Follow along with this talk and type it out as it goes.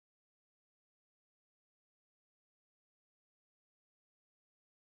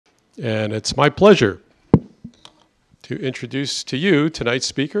And it's my pleasure to introduce to you tonight's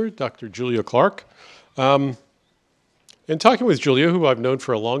speaker, Dr. Julia Clarke. In talking with Julia, who I've known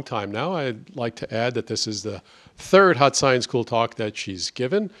for a long time now, I'd like to add that this is the third Hot Science School talk that she's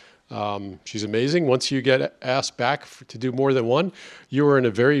given. She's amazing. Once you get asked back to do more than one, you are in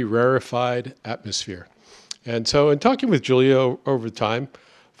a very rarefied atmosphere. And so in talking with Julia over time,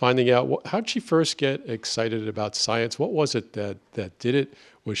 finding out how did she first get excited about science? What was it that did it?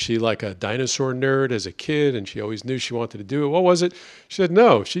 Was she like a dinosaur nerd as a kid and she always knew she wanted to do it? What was it? She said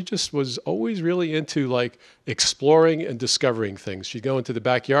no, she just was always really into like exploring and discovering things. She'd go into the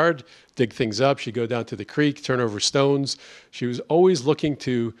backyard, dig things up. She'd go down to the creek, turn over stones. She was always looking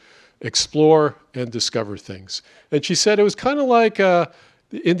to explore and discover things. And she said it was kind of like the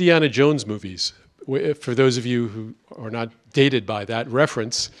Indiana Jones movies. For those of you who are not dated by that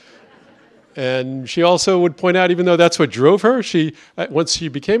reference. And she also would point out, even though that's what drove her, once she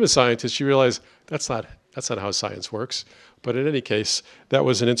became a scientist, she realized that's not how science works. But in any case, that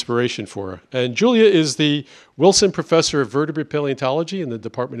was an inspiration for her. And Julia is the Wilson Professor of Vertebrate Paleontology in the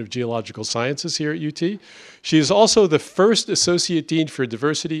Department of Geological Sciences here at UT. She is also the first Associate Dean for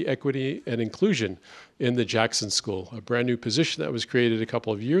Diversity, Equity, and Inclusion in the Jackson School, a brand new position that was created a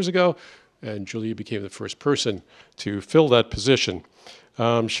couple of years ago. And Julia became the first person to fill that position.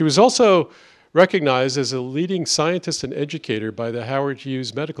 She was also recognized as a leading scientist and educator by the Howard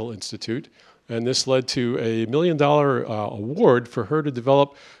Hughes Medical Institute, and this led to a $1 million award for her to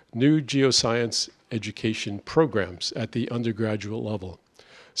develop new geoscience education programs at the undergraduate level.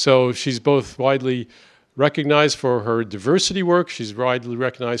 So she's both widely recognized for her diversity work, she's widely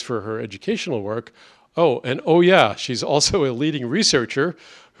recognized for her educational work. Oh yeah, she's also a leading researcher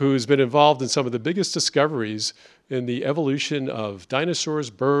who's been involved in some of the biggest discoveries in the evolution of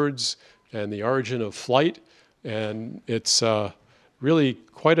dinosaurs, birds, and the origin of flight. And it's really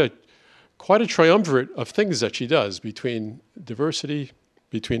quite a triumvirate of things that she does between diversity,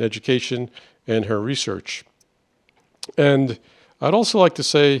 between education, and her research. And I'd also like to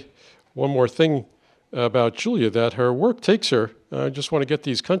say one more thing about Julia, that her work takes her, I just want to get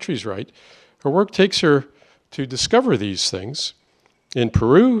these countries right, her work takes her to discover these things in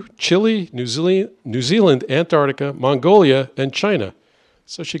Peru, Chile, New Zealand, Antarctica, Mongolia, and China.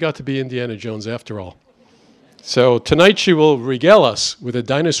 So she got to be Indiana Jones after all. So tonight she will regale us with a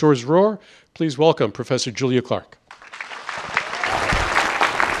dinosaur's roar. Please welcome Professor Julia Clarke.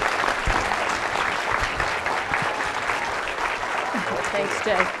 Thanks,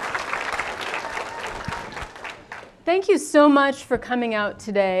 Jay. Thank you so much for coming out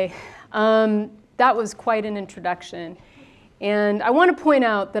today. That was quite an introduction. And I want to point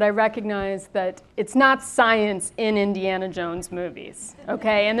out that I recognize that it's not science in Indiana Jones movies,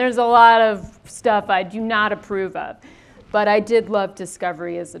 okay? And there's a lot of stuff I do not approve of. But I did love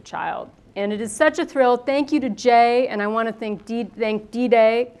Discovery as a child. And it is such a thrill. Thank you to Jay, and I want to thank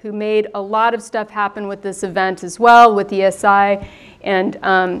D-Day, who made a lot of stuff happen with this event as well, with ESI. And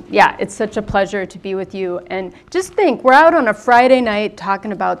yeah, it's such a pleasure to be with you. And just think, we're out on a Friday night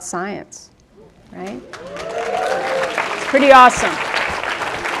talking about science, right? Pretty awesome.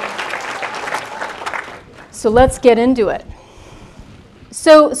 So let's get into it.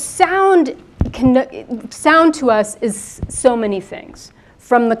 So sound to us is so many things.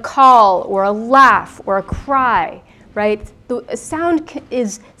 From the call or a laugh or a cry, right? The sound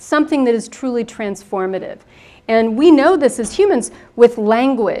is something that is truly transformative. And we know this as humans with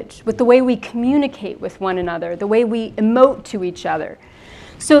language, with the way we communicate with one another, the way we emote to each other.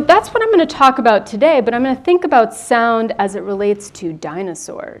 So that's what I'm going to talk about today, but I'm going to think about sound as it relates to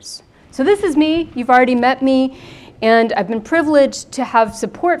dinosaurs. So this is me. You've already met me, and I've been privileged to have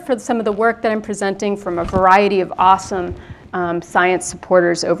support for some of the work that I'm presenting from a variety of awesome science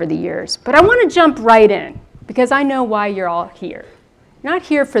supporters over the years. But I want to jump right in, because I know why you're all here. You're not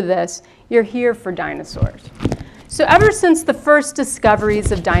here for this. You're here for dinosaurs. So ever since the first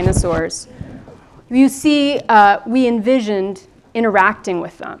discoveries of dinosaurs, you see we envisioned interacting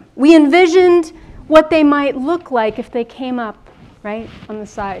with them. We envisioned what they might look like if they came up, right, on the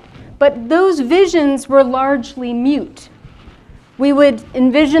side. But those visions were largely mute. We would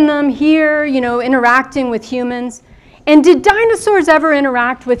envision them here, you know, interacting with humans. And did dinosaurs ever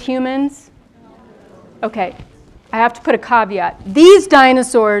interact with humans? Okay, I have to put a caveat. These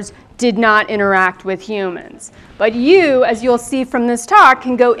dinosaurs did not interact with humans. But you, as you'll see from this talk,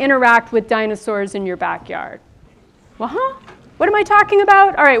 can go interact with dinosaurs in your backyard. Well, what am I talking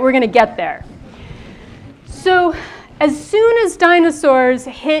about? All right, we're going to get there. So as soon as dinosaurs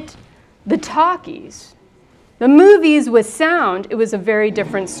hit the talkies, the movies with sound, it was a very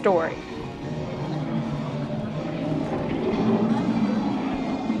different story.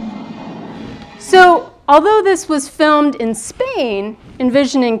 So although this was filmed in Spain,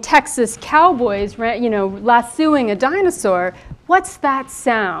 envisioning Texas cowboys, lassoing a dinosaur, what's that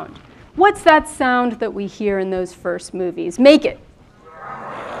sound? What's that sound that we hear in those first movies? Make it.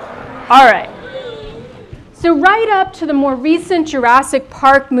 All right. So right up to the more recent Jurassic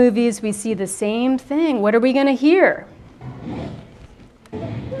Park movies, we see the same thing. What are we going to hear?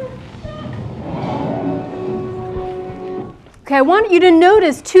 Okay, I want you to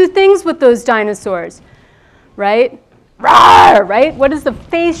notice two things with those dinosaurs, right? Rawr, right? What is the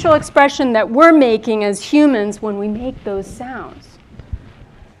facial expression that we're making as humans when we make those sounds?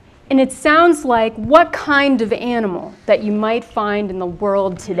 And it sounds like what kind of animal that you might find in the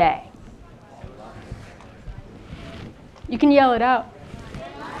world today? You can yell it out.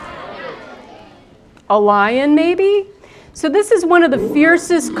 A lion, maybe? So this is one of the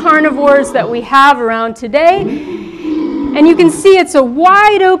fiercest carnivores that we have around today. And you can see it's a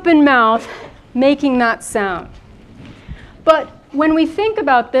wide open mouth making that sound. But when we think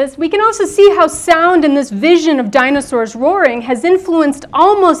about this, we can also see how sound in this vision of dinosaurs roaring has influenced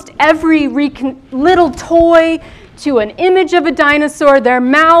almost every little toy to an image of a dinosaur. Their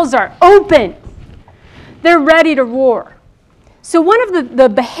mouths are open. They're ready to roar. So one of the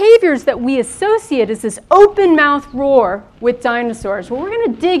behaviors that we associate is this open mouth roar with dinosaurs. Well, we're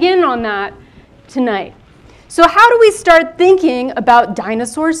going to dig in on that tonight. So how do we start thinking about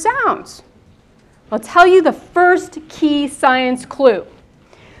dinosaur sounds? I'll tell you the first key science clue.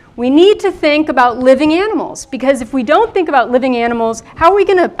 We need to think about living animals, because if we don't think about living animals, how are we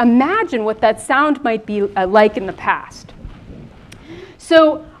going to imagine what that sound might be like in the past?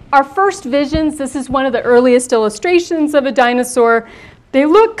 So our first visions, this is one of the earliest illustrations of a dinosaur. They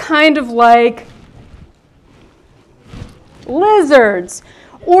look kind of like lizards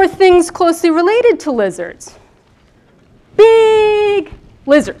or things closely related to lizards. Big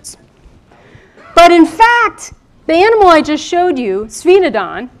lizards. But in fact, the animal I just showed you,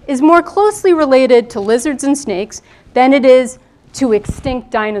 Sphenodon, is more closely related to lizards and snakes than it is to extinct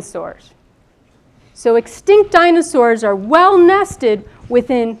dinosaurs. So extinct dinosaurs are well nested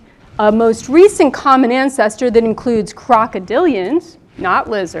within a most recent common ancestor that includes crocodilians, not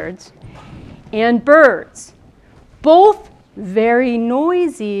lizards, and birds, both very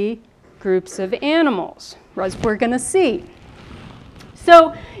noisy groups of animals, as we're going to see.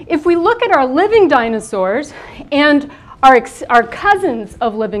 So if we look at our living dinosaurs and our cousins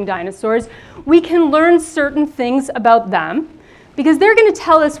of living dinosaurs, we can learn certain things about them, because they're going to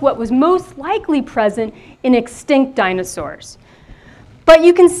tell us what was most likely present in extinct dinosaurs. But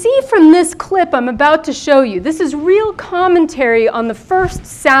you can see from this clip I'm about to show you, this is real commentary on the first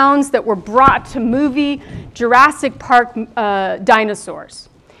sounds that were brought to movie Jurassic Park dinosaurs.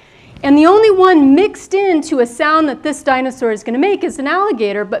 And the only one mixed into a sound that this dinosaur is going to make is an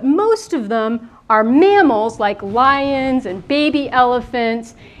alligator, but most of them are mammals like lions and baby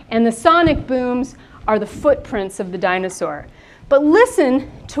elephants, and the sonic booms are the footprints of the dinosaur. But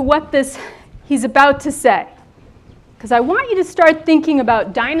listen to what he's about to say, because I want you to start thinking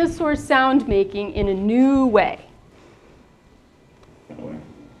about dinosaur sound making in a new way.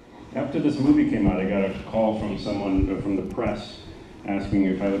 After this movie came out, I got a call from someone from the press asking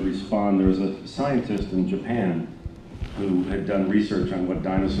if I would respond. There was a scientist in Japan who had done research on what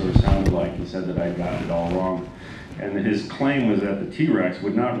dinosaurs sounded like. He said that I'd gotten it all wrong. And his claim was that the T-Rex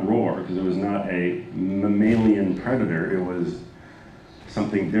would not roar because it was not a mammalian predator. It was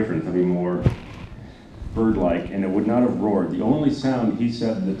something different, something more bird-like, and it would not have roared. The only sound he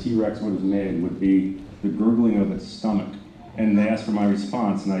said the T-Rex would have made would be the gurgling of its stomach. And they asked for my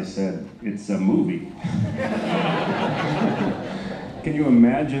response, and I said, it's a movie. Can you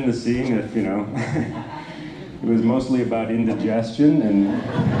imagine the scene if, it was mostly about indigestion and...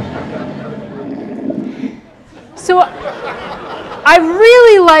 So I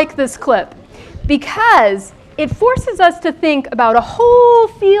really like this clip because it forces us to think about a whole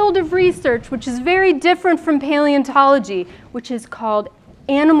field of research which is very different from paleontology, which is called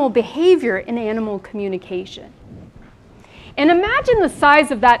animal behavior and animal communication. And imagine the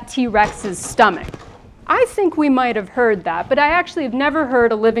size of that T-Rex's stomach. I think we might have heard that, but I actually have never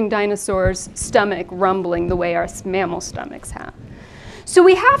heard a living dinosaur's stomach rumbling the way our mammal stomachs have. So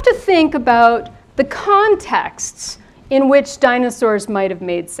we have to think about the contexts in which dinosaurs might have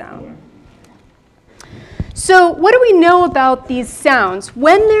made sound. So what do we know about these sounds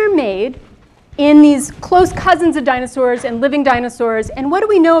when they're made in these close cousins of dinosaurs and living dinosaurs, and what do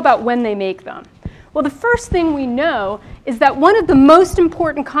we know about when they make them? Well, the first thing we know is that one of the most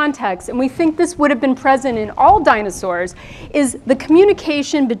important contexts, and we think this would have been present in all dinosaurs, is the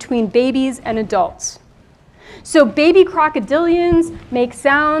communication between babies and adults. So baby crocodilians make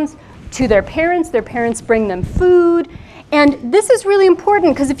sounds to their parents bring them food. And this is really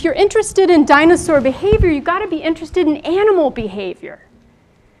important because if you're interested in dinosaur behavior, you've got to be interested in animal behavior.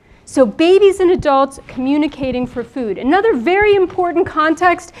 So babies and adults communicating for food. Another very important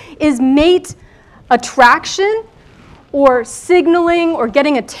context is mate attraction or signaling or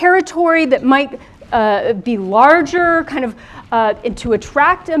getting a territory that might be larger, kind of to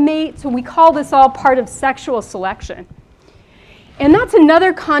attract a mate. So we call this all part of sexual selection. And that's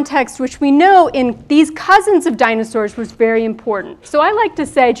another context which we know in these cousins of dinosaurs was very important. So I like to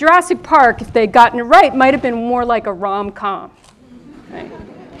say Jurassic Park, if they'd gotten it right, might have been more like a rom-com. Right?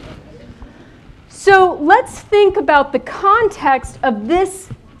 So let's think about the context of this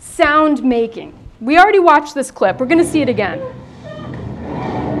sound making. We already watched this clip. We're going to see it again.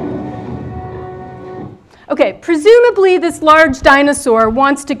 Okay, presumably this large dinosaur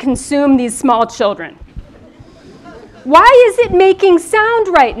wants to consume these small children. Why is it making sound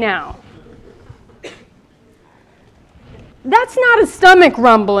right now? That's not a stomach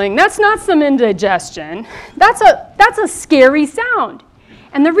rumbling. That's not some indigestion. That's a scary sound.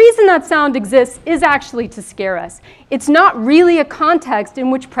 And the reason that sound exists is actually to scare us. It's not really a context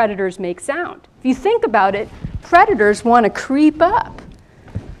in which predators make sound. If you think about it, predators want to creep up.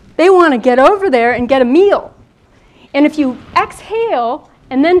 They want to get over there and get a meal. And if you exhale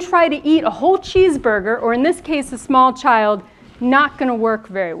and then try to eat a whole cheeseburger, or in this case, a small child, not going to work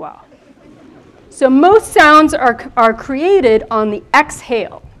very well. So most sounds are created on the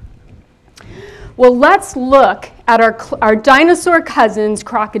exhale. Well, let's look at our dinosaur cousins,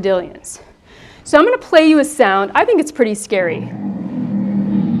 crocodilians. So I'm going to play you a sound. I think it's pretty scary.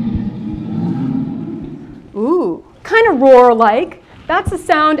 Ooh, kind of roar-like. That's a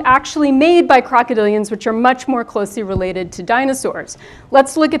sound actually made by crocodilians, which are much more closely related to dinosaurs.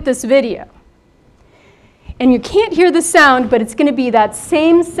 Let's look at this video. And you can't hear the sound, but it's going to be that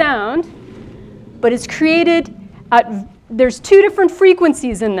same sound, but it's created at, there's two different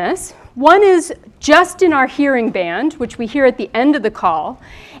frequencies in this. One is just in our hearing band, which we hear at the end of the call.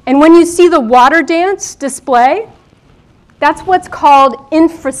 And when you see the water dance display, that's what's called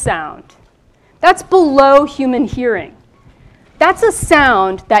infrasound. That's below human hearing. That's a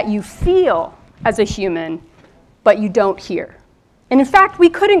sound that you feel as a human, but you don't hear. And in fact, we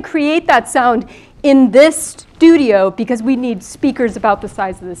couldn't create that sound in this studio because we need speakers about the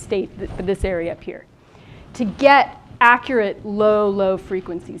size of the state, this area up here, to get accurate low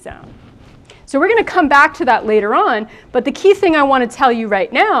frequency sound. So we're going to come back to that later on, but the key thing I want to tell you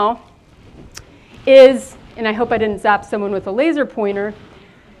right now is, and I hope I didn't zap someone with a laser pointer,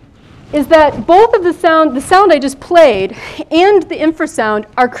 is that both of the sound I just played and the infrasound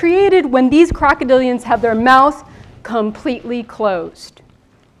are created when these crocodilians have their mouth completely closed.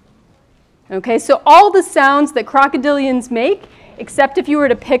 Okay, so all the sounds that crocodilians make, except if you were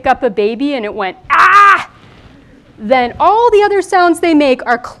to pick up a baby and it went, ah, then all the other sounds they make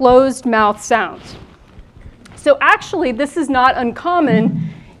are closed mouth sounds. So actually, this is not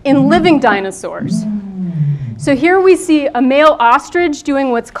uncommon in living dinosaurs. So here we see a male ostrich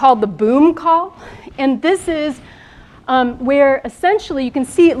doing what's called the boom call. And this is where essentially you can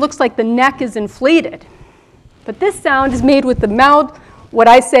see it looks like the neck is inflated. But this sound is made with the mouth, what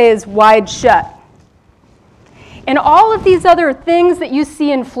I say is wide shut. And all of these other things that you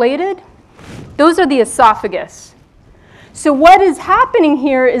see inflated, those are the esophagus. So what is happening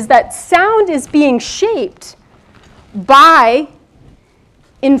here is that sound is being shaped by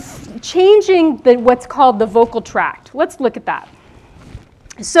changing what's called the vocal tract. Let's look at that.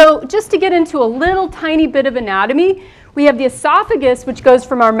 So just to get into a little tiny bit of anatomy, we have the esophagus, which goes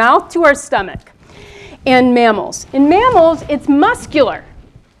from our mouth to our stomach, and mammals. In mammals, it's muscular,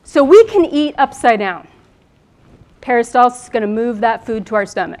 so we can eat upside down. Peristalsis is going to move that food to our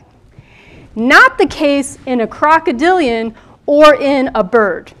stomach. Not the case in a crocodilian or in a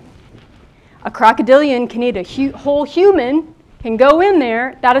bird. A crocodilian can eat a whole human, can go in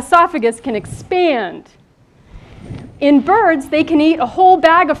there, that esophagus can expand. In birds, they can eat a whole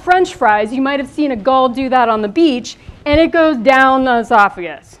bag of French fries. You might have seen a gull do that on the beach, and it goes down the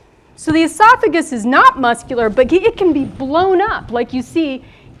esophagus. So the esophagus is not muscular, but it can be blown up, like you see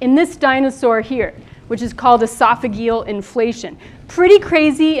in this dinosaur here, which is called esophageal inflation. Pretty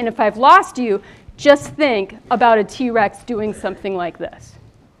crazy, and if I've lost you, just think about a T-Rex doing something like this.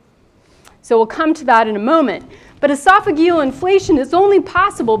 So we'll come to that in a moment. But esophageal inflation is only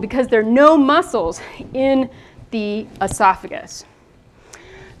possible because there are no muscles in the esophagus.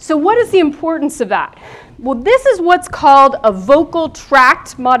 So what is the importance of that? Well, this is what's called a vocal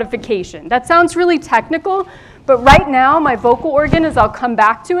tract modification. That sounds really technical, but right now my vocal organ, as I'll come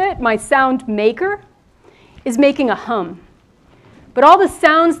back to it, my sound maker, is making a hum. But all the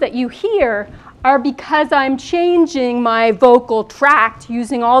sounds that you hear are because I'm changing my vocal tract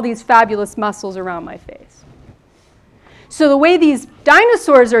using all these fabulous muscles around my face. So the way these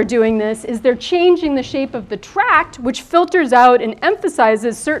dinosaurs are doing this is they're changing the shape of the tract, which filters out and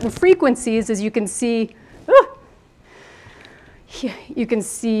emphasizes certain frequencies, as you can see. You can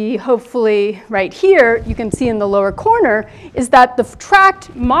see, hopefully, right here, you can see in the lower corner, is that the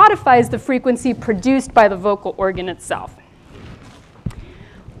tract modifies the frequency produced by the vocal organ itself.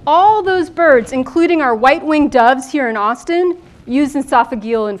 All those birds, including our white-winged doves here in Austin, use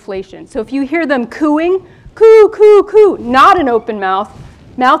esophageal inflation. So if you hear them cooing, coo, coo, coo, not an open mouth.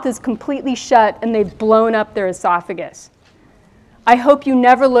 Mouth is completely shut, and they've blown up their esophagus. I hope you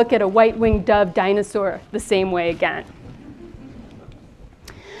never look at a white-winged dove dinosaur the same way again.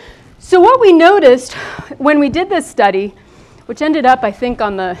 So what we noticed when we did this study, which ended up, I think,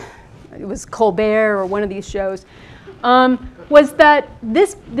 on it was Colbert or one of these shows, was that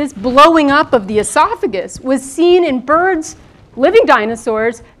this blowing up of the esophagus was seen in birds, living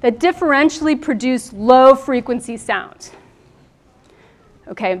dinosaurs, that differentially produce low-frequency sounds.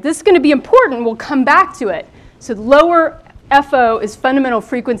 Okay, this is going to be important. We'll come back to it. So lower FO is fundamental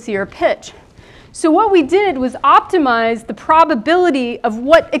frequency or pitch. So what we did was optimize the probability of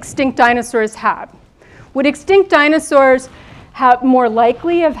what extinct dinosaurs have. Would extinct dinosaurs have more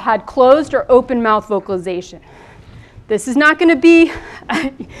likely have had closed or open mouth vocalization? This is not going to be,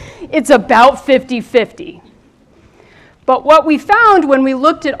 it's about 50-50. But what we found when we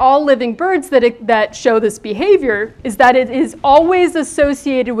looked at all living birds that show this behavior is that it is always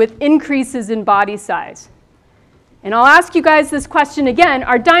associated with increases in body size. And I'll ask you guys this question again.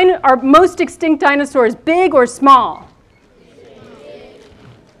 Are most extinct dinosaurs big or small?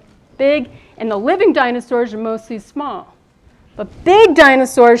 Big. And the living dinosaurs are mostly small. But big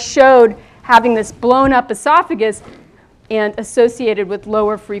dinosaurs showed having this blown up esophagus and associated with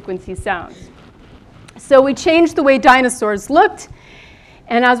lower frequency sounds. So we changed the way dinosaurs looked.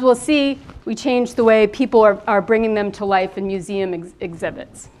 And as we'll see, we changed the way people are bringing them to life in museum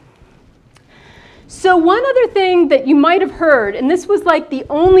exhibits. So one other thing that you might have heard, and this was like the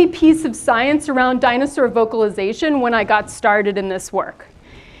only piece of science around dinosaur vocalization when I got started in this work,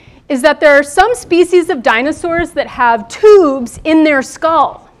 is that there are some species of dinosaurs that have tubes in their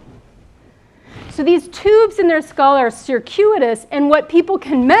skull. So these tubes in their skull are circuitous, and what people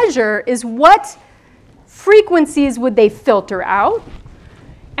can measure is what frequencies would they filter out,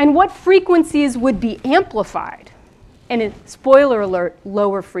 and what frequencies would be amplified. And spoiler alert,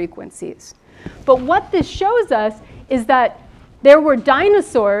 lower frequencies. But what this shows us is that there were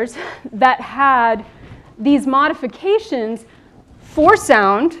dinosaurs that had these modifications for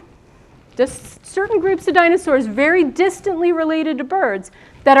sound, just certain groups of dinosaurs very distantly related to birds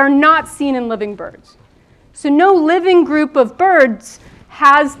that are not seen in living birds. So no living group of birds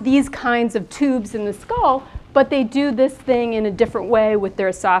has these kinds of tubes in the skull, but they do this thing in a different way with their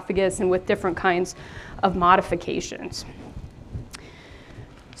esophagus and with different kinds of modifications.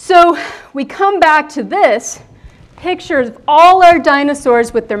 So we come back to this picture of all our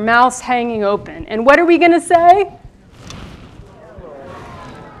dinosaurs with their mouths hanging open. And what are we going to say?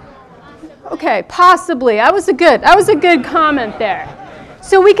 Okay, possibly. That was a good comment there.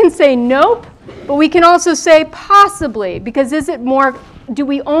 So we can say nope, but we can also say possibly, because is it more, do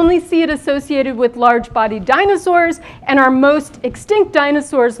we only see it associated with large-bodied dinosaurs? And are most extinct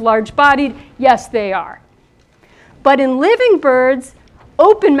dinosaurs large-bodied? Yes, they are. But in living birds,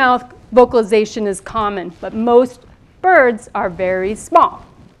 open mouth vocalization is common, but most birds are very small.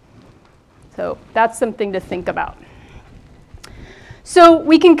 So that's something to think about. So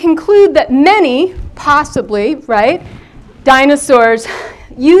we can conclude that many, possibly, right, dinosaurs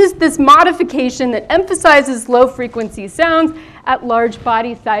used this modification that emphasizes low frequency sounds at large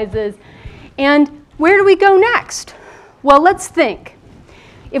body sizes. And where do we go next? Well, let's think.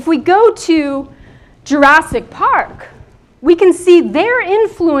 If we go to Jurassic Park, we can see they're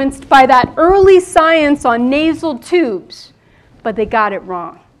influenced by that early science on nasal tubes, but they got it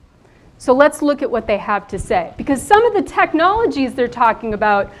wrong. So let's look at what they have to say, because some of the technologies they're talking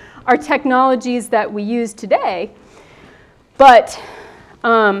about are technologies that we use today, but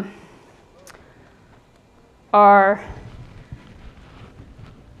are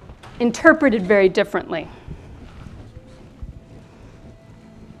interpreted very differently.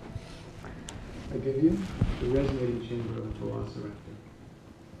 I give you the resonating chamber of a velociraptor.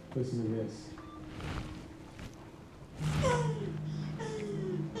 Listen to this.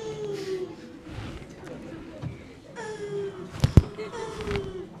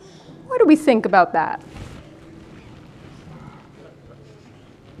 What do we think about that?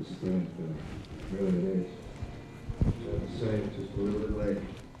 It's brilliant, really it is. Saying just a little bit later.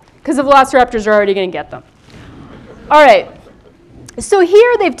 Because the velociraptors are already going to get them. All right. So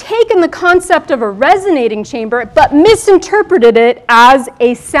here they've taken the concept of a resonating chamber but misinterpreted it as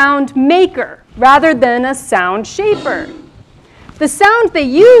a sound maker rather than a sound shaper. The sound they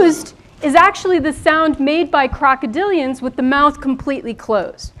used is actually the sound made by crocodilians with the mouth completely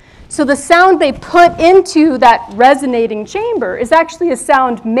closed. So the sound they put into that resonating chamber is actually a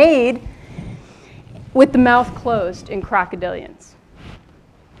sound made with the mouth closed in crocodilians.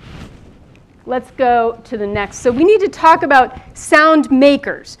 Let's go to the next. So we need to talk about sound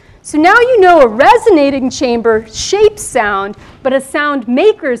makers. So now you know a resonating chamber shapes sound, but a sound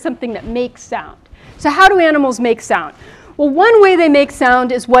maker is something that makes sound. So how do animals make sound? Well, one way they make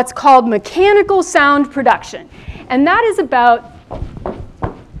sound is what's called mechanical sound production. And that is about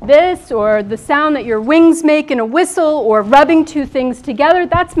this, or the sound that your wings make in a whistle, or rubbing two things together.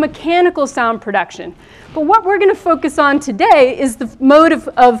 That's mechanical sound production. But what we're going to focus on today is the mode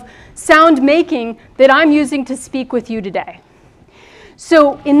of sound making that I'm using to speak with you today.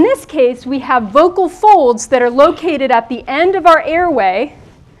 So in this case, we have vocal folds that are located at the end of our airway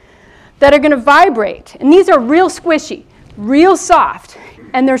that are going to vibrate. And these are real squishy, real soft.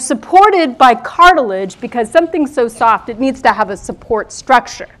 And they're supported by cartilage because something's so soft it needs to have a support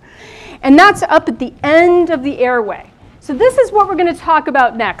structure. And that's up at the end of the airway. So this is what we're going to talk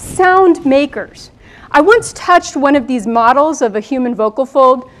about next, sound makers. I once touched one of these models of a human vocal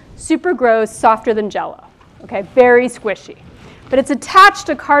fold, super gross, softer than Jell-O. Okay, very squishy. But it's attached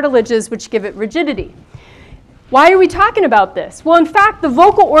to cartilages which give it rigidity. Why are we talking about this? Well, in fact, the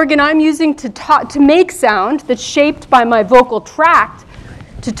vocal organ I'm using to make sound that's shaped by my vocal tract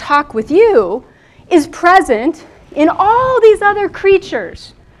to talk with you is present in all these other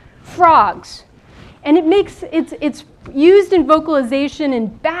creatures, frogs. And it's used in vocalization in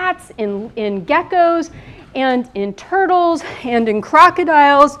bats, in geckos, and in turtles, and in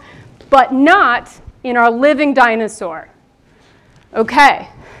crocodiles, but not in our living dinosaur. Okay,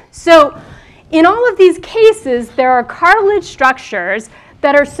 so in all of these cases, there are cartilage structures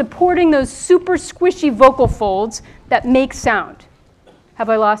that are supporting those super squishy vocal folds that make sound. Have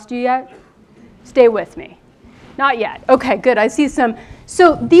I lost you yet? Stay with me. Not yet. Okay, good. I see some.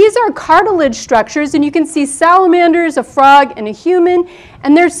 So these are cartilage structures, and you can see salamanders, a frog, and a human,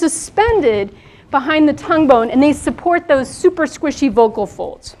 and they're suspended behind the tongue bone, and they support those super squishy vocal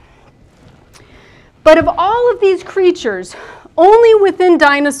folds. But of all of these creatures, only within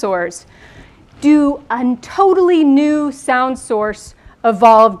dinosaurs do a totally new sound source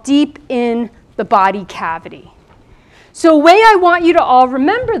evolve deep in the body cavity. So a way I want you to all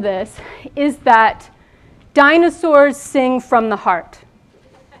remember this is that dinosaurs sing from the heart.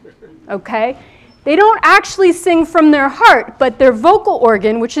 Okay? They don't actually sing from their heart, but their vocal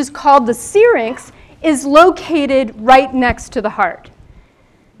organ, which is called the syrinx, is located right next to the heart.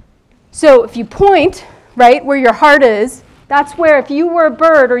 So if you point right where your heart is, that's where if you were a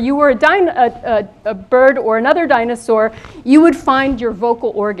bird or you were a bird or another dinosaur, you would find your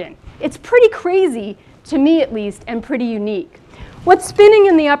vocal organ. It's pretty crazy, to me at least, and pretty unique. What's spinning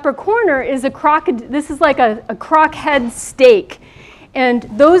in the upper corner is this is like a croc head steak. And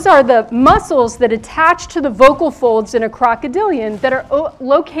those are the muscles that attach to the vocal folds in a crocodilian that are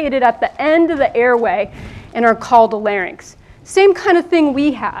located at the end of the airway and are called a larynx. Same kind of thing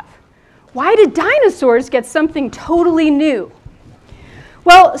we have. Why did dinosaurs get something totally new?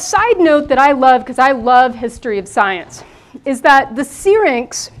 Well, a side note that I love, because I love history of science, is that the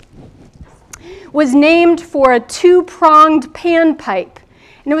syrinx was named for a two-pronged panpipe.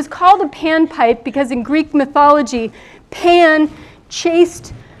 And it was called a panpipe because in Greek mythology, Pan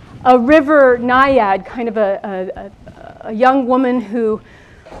chased a river naiad, kind of a young woman who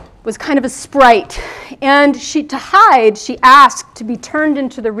was kind of a sprite. And to hide, she asked to be turned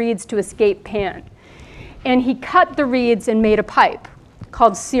into the reeds to escape Pan. And he cut the reeds and made a pipe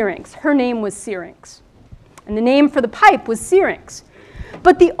called syrinx. Her name was Syrinx. And the name for the pipe was syrinx.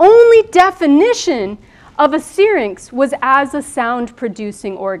 But the only definition of a syrinx was as a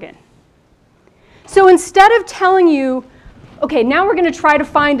sound-producing organ. So instead of telling you, okay, now we're going to try to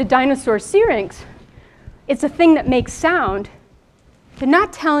find a dinosaur syrinx, it's a thing that makes sound, they're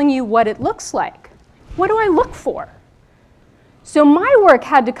not telling you what it looks like. What do I look for? So my work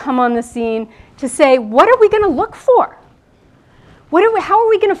had to come on the scene to say, what are we going to look for? How are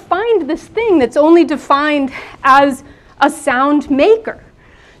we going to find this thing that's only defined as a sound maker?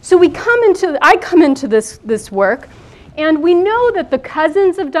 So I come into this work, and we know that the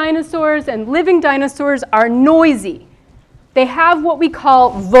cousins of dinosaurs and living dinosaurs are noisy. They have what we call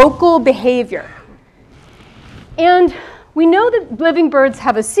vocal behavior. And we know that living birds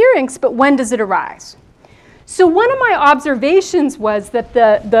have a syrinx, but when does it arise? So one of my observations was that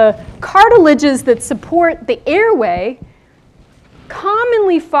the cartilages that support the airway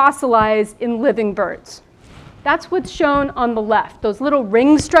commonly fossilize in living birds. That's what's shown on the left. Those little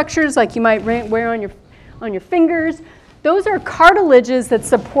ring structures like you might wear on your fingers, those are cartilages that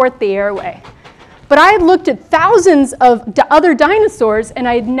support the airway. But I had looked at thousands of other dinosaurs, and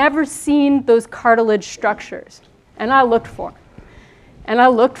I had never seen those cartilage structures. And I looked for them. And I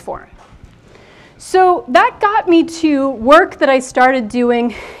looked for them. So that got me to work that I started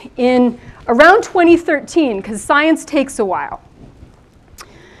doing in around 2013, because science takes a while.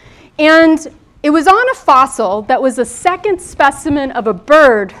 And it was on a fossil that was a second specimen of a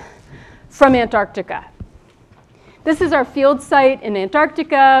bird from Antarctica. This is our field site in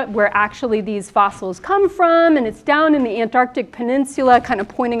Antarctica, where actually these fossils come from, and it's down in the Antarctic Peninsula, kind of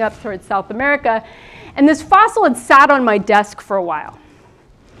pointing up towards South America. And this fossil had sat on my desk for a while,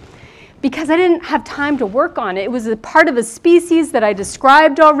 because I didn't have time to work on it. It was a part of a species that I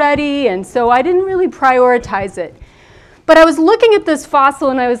described already, and so I didn't really prioritize it. But I was looking at this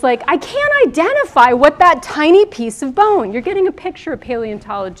fossil, and I was like, I can't identify what that tiny piece of bone. You're getting a picture of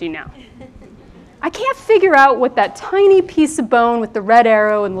paleontology now. I can't figure out what that tiny piece of bone with the red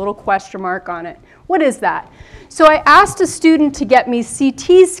arrow and the little question mark on it, what is that? So I asked a student to get me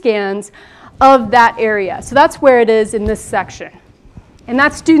CT scans of that area. So that's where it is in this section. And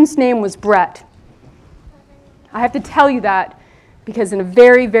that student's name was Brett. I have to tell you that because in a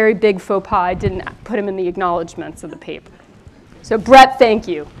very, very big faux pas, I didn't put him in the acknowledgments of the paper. So Brett, thank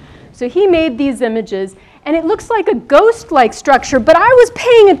you. So he made these images, and it looks like a ghost-like structure, but I was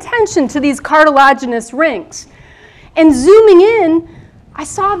paying attention to these cartilaginous rings. And zooming in, I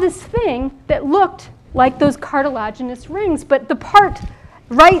saw this thing that looked like those cartilaginous rings, but the part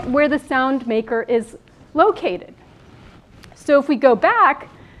right where the sound maker is located. So if we go back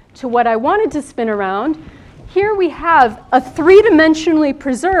to what I wanted to spin around, here we have a three-dimensionally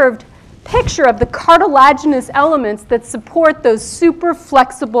preserved picture of the cartilaginous elements that support those super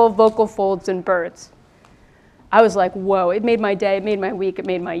flexible vocal folds in birds. I was like, whoa, it made my day, it made my week, it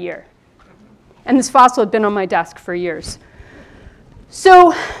made my year. And this fossil had been on my desk for years.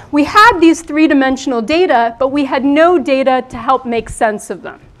 So we had these three-dimensional data, but we had no data to help make sense of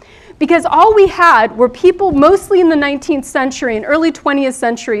them. Because all we had were people, mostly in the 19th century and early 20th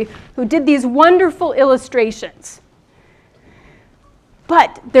century, who did these wonderful illustrations.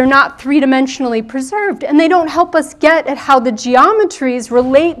 But they're not three-dimensionally preserved, and they don't help us get at how the geometries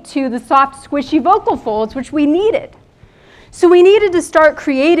relate to the soft, squishy vocal folds, which we needed. So we needed to start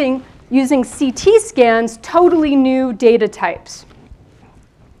creating, using CT scans, totally new data types.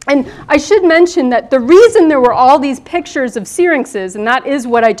 And I should mention that the reason there were all these pictures of syrinxes, and that is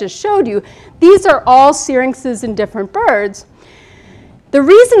what I just showed you, these are all syrinxes in different birds. The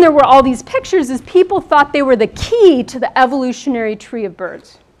reason there were all these pictures is people thought they were the key to the evolutionary tree of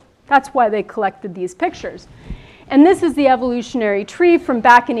birds. That's why they collected these pictures. And this is the evolutionary tree from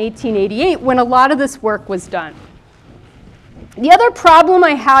back in 1888 when a lot of this work was done. The other problem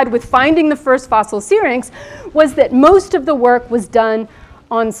I had with finding the first fossil syrinx was that most of the work was done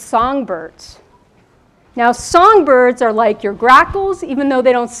on songbirds. Now, songbirds are like your grackles, even though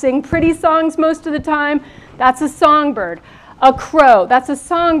they don't sing pretty songs most of the time. That's a songbird. A crow, that's a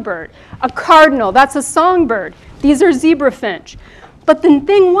songbird. A cardinal, that's a songbird. These are zebrafinch. But the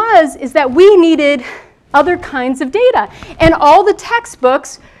thing is that we needed other kinds of data. And all the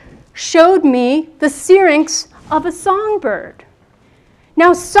textbooks showed me the syrinx of a songbird.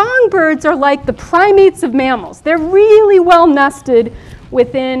 Now, songbirds are like the primates of mammals. They're really well nested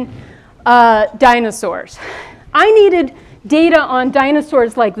within dinosaurs. I needed data on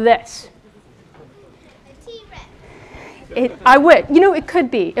dinosaurs like this. I would. You know, it could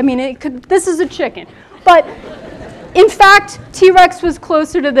be. I mean, it could. This is a chicken. But in fact, T-Rex was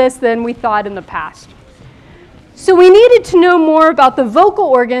closer to this than we thought in the past. So we needed to know more about the vocal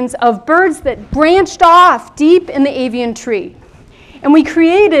organs of birds that branched off deep in the avian tree. And we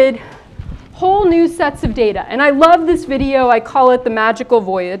created whole new sets of data. And I love this video. I call it The Magical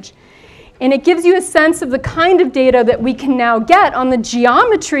Voyage. And it gives you a sense of the kind of data that we can now get on the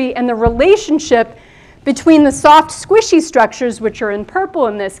geometry and the relationship between the soft, squishy structures, which are in purple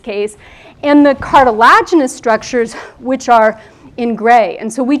in this case, and the cartilaginous structures, which are in gray.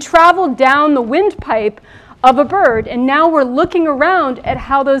 And so we traveled down the windpipe of a bird, and now we're looking around at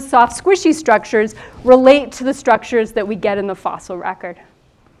how those soft, squishy structures relate to the structures that we get in the fossil record.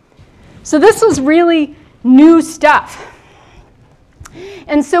 So this was really new stuff.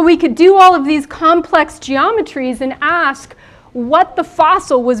 And so we could do all of these complex geometries and ask what the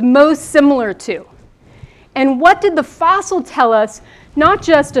fossil was most similar to. And what did the fossil tell us not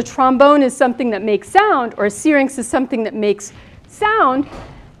just a trombone is something that makes sound or a syrinx is something that makes sound,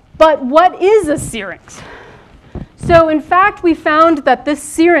 but what is a syrinx? So in fact, we found that this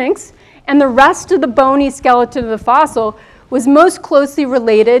syrinx and the rest of the bony skeleton of the fossil was most closely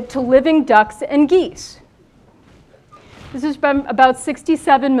related to living ducks and geese. This is from about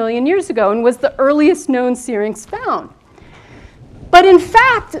 67 million years ago and was the earliest known syrinx found. But in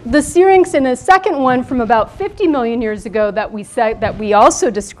fact, the syrinx in a second one from about 50 million years ago that we also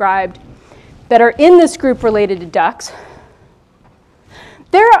described that are in this group related to ducks,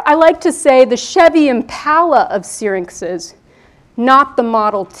 they're, I like to say, the Chevy Impala of syrinxes, not the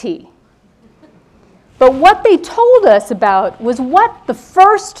Model T. But what they told us about was what the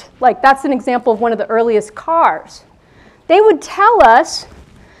first, like that's an example of one of the earliest cars. They would tell us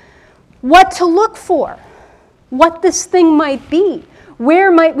what to look for, what this thing might be,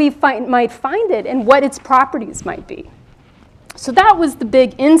 where might we might find it, and what its properties might be. So that was the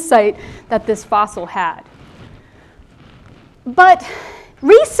big insight that this fossil had. But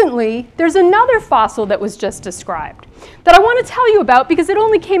recently, there's another fossil that was just described that I want to tell you about because it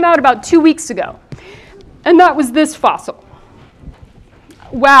only came out about 2 weeks ago. And that was this fossil.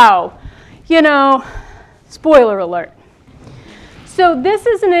 Wow. You know, spoiler alert. So this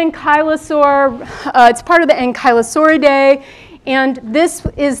is an ankylosaur. It's part of the Ankylosauridae. And this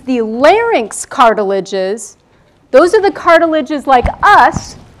is the larynx cartilages. Those are the cartilages like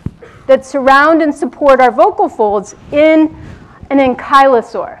us that surround and support our vocal folds in an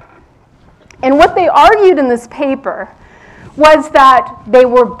ankylosaur. And what they argued in this paper was that they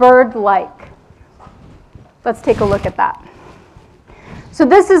were bird-like. Let's take a look at that. So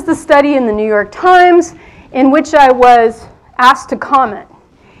this is the study in the New York Times in which I was asked to comment.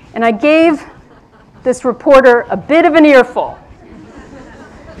 And I gave this reporter a bit of an earful.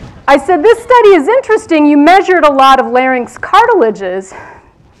 I said, this study is interesting. You measured a lot of larynx cartilages.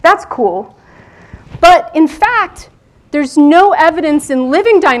 That's cool. But in fact, there's no evidence in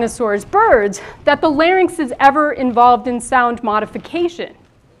living dinosaurs, birds, that the larynx is ever involved in sound modification.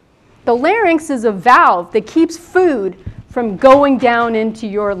 The larynx is a valve that keeps food from going down into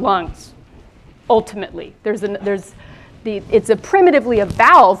your lungs, ultimately. It's primitively a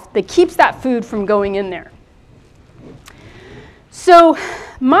valve that keeps that food from going in there. So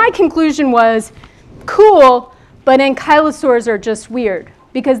my conclusion was, cool, but ankylosaurs are just weird,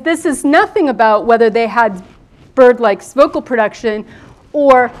 because this is nothing about whether they had bird-like vocal production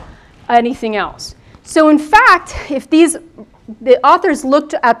or anything else. So in fact, if the authors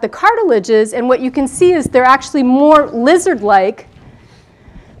looked at the cartilages, and what you can see is they're actually more lizard-like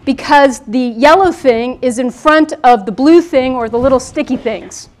because the yellow thing is in front of the blue thing or the little sticky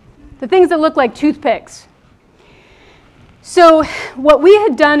things, the things that look like toothpicks. So what we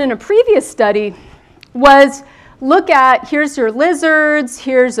had done in a previous study was look at, here's your lizards,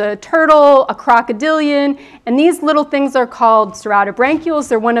 here's a turtle, a crocodilian, and these little things are called ceratobranchials.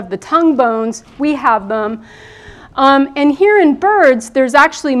 They're one of the tongue bones. We have them. And here in birds, there's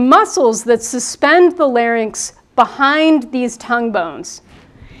actually muscles that suspend the larynx behind these tongue bones.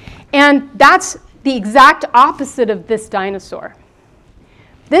 And that's the exact opposite of this dinosaur.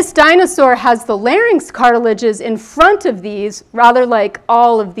 This dinosaur has the larynx cartilages in front of these, rather like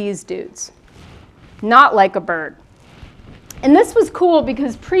all of these dudes, not like a bird. And this was cool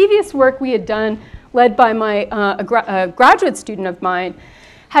because previous work we had done, led by a graduate student of mine,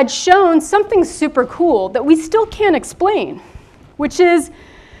 had shown something super cool that we still can't explain, which is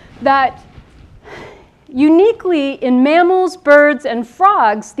that uniquely in mammals, birds, and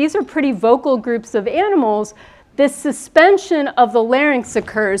frogs, these are pretty vocal groups of animals, this suspension of the larynx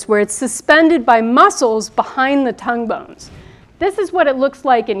occurs where it's suspended by muscles behind the tongue bones. This is what it looks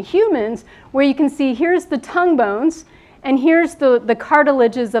like in humans, where you can see here's the tongue bones, and here's the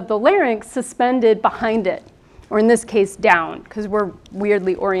cartilages of the larynx suspended behind it, or in this case, down, because we're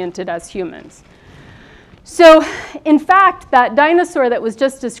weirdly oriented as humans. So in fact, that dinosaur that was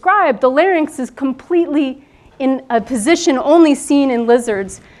just described, the larynx is completely in a position only seen in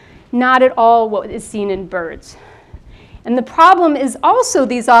lizards, not at all what is seen in birds. And the problem is also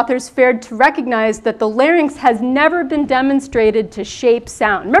these authors failed to recognize that the larynx has never been demonstrated to shape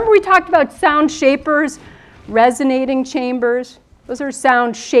sound. Remember we talked about sound shapers, resonating chambers? Those are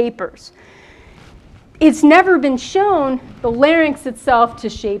sound shapers. It's never been shown, the larynx itself, to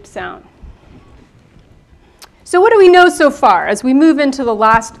shape sound. So what do we know so far as we move into the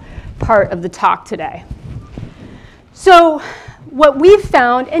last part of the talk today? So what we've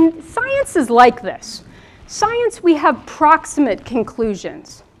found, and science is like this. Science, we have proximate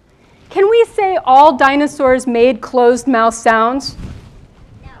conclusions. Can we say all dinosaurs made closed mouth sounds?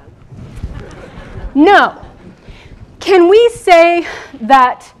 No. No. Can we say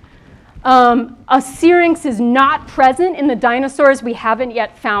that a syrinx is not present in the dinosaurs we haven't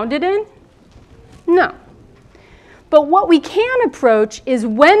yet found it in? No. But what we can approach is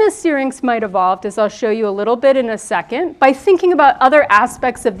when a syrinx might evolve, as I'll show you a little bit in a second, by thinking about other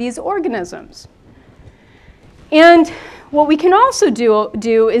aspects of these organisms. And what we can also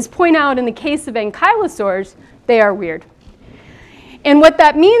do is point out in the case of ankylosaurs, they are weird. And what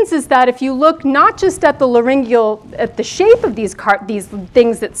that means is that if you look not just at the laryngeal, at the shape of these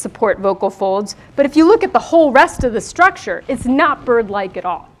things that support vocal folds, but if you look at the whole rest of the structure, it's not bird-like at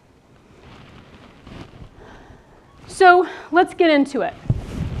all. So let's get into it.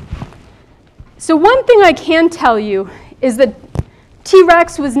 So one thing I can tell you is that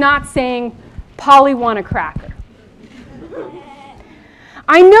T-Rex was not saying, Polly want a cracker.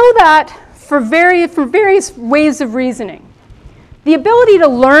 I know that for various ways of reasoning. The ability to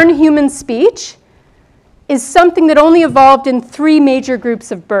learn human speech is something that only evolved in 3 major groups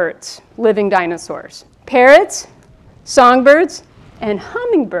of birds, living dinosaurs: parrots, songbirds, and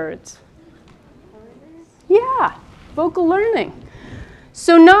hummingbirds. Yeah, vocal learning.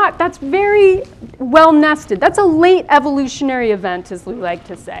 So that's very well nested. That's a late evolutionary event, as we like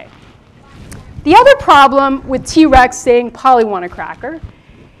to say. The other problem with T-Rex saying Polly want a cracker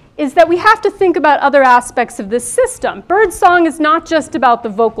is that we have to think about other aspects of this system. Birdsong is not just about the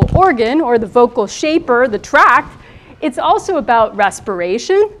vocal organ or the vocal shaper, the tract. It's also about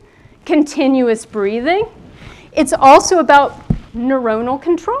respiration, continuous breathing. It's also about neuronal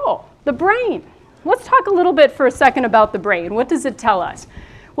control, the brain. Let's talk a little bit for a second about the brain. What does it tell us?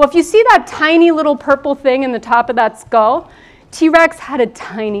 Well, if you see that tiny little purple thing in the top of that skull, T-Rex had a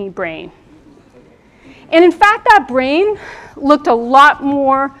tiny brain. And in fact, that brain looked a lot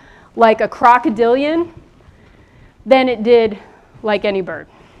more like a crocodilian than it did like any bird.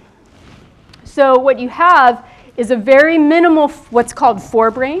 So what you have is a very minimal, what's called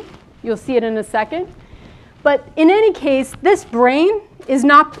forebrain. You'll see it in a second. But in any case, this brain is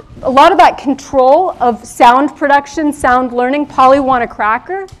not, a lot of that control of sound production, sound learning, Polly want a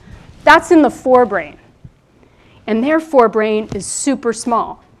cracker, that's in the forebrain. And their forebrain is super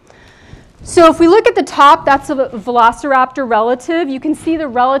small. So if we look at the top, that's a velociraptor relative. You can see the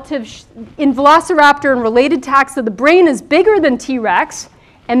relative, in velociraptor and related taxa, the brain is bigger than T-Rex,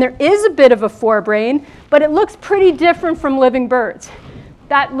 and there is a bit of a forebrain, but it looks pretty different from living birds.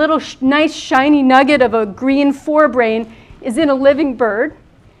 That little nice shiny nugget of a green forebrain is in a living bird,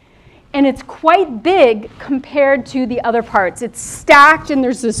 and it's quite big compared to the other parts. It's stacked, and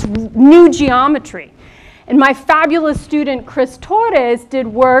there's this new geometry. And my fabulous student, Chris Torres, did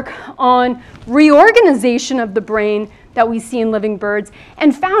work on reorganization of the brain that we see in living birds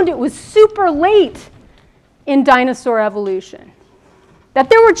and found it was super late in dinosaur evolution. That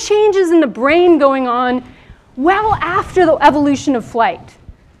there were changes in the brain going on well after the evolution of flight.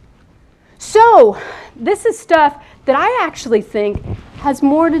 So this is stuff that I actually think has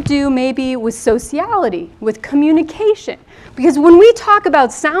more to do maybe with sociality, with communication. Because when we talk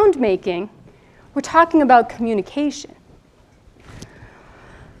about sound making, we're talking about communication.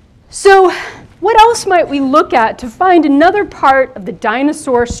 So what else might we look at to find another part of the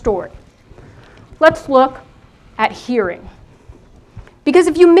dinosaur story? Let's look at hearing. Because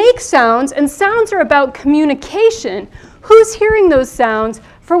if you make sounds, and sounds are about communication, who's hearing those sounds,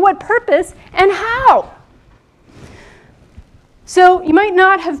 for what purpose, and how? So you might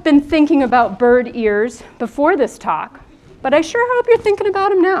not have been thinking about bird ears before this talk, but I sure hope you're thinking about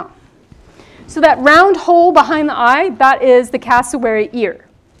them now. So that round hole behind the eye, that is the cassowary ear.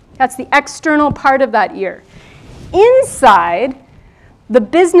 That's the external part of that ear. Inside, the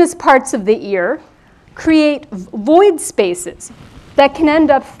business parts of the ear create void spaces that can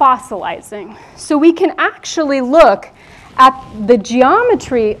end up fossilizing. So we can actually look at the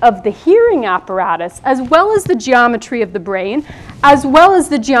geometry of the hearing apparatus, as well as the geometry of the brain, as well as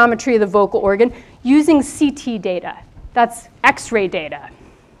the geometry of the vocal organ, using CT data. That's X-ray data.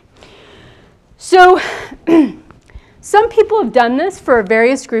 So some people have done this for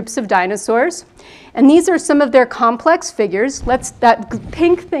various groups of dinosaurs, and these are some of their complex figures. That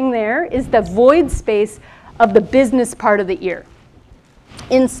pink thing there is the void space of the business part of the ear,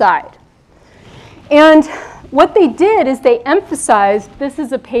 inside. And what they did is they emphasized, this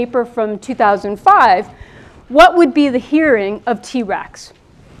is a paper from 2005, what would be the hearing of T-Rex.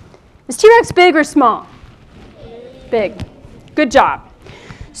 Is T-Rex big or small? Big. Good job.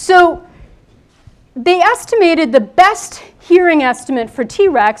 So they estimated the best hearing estimate for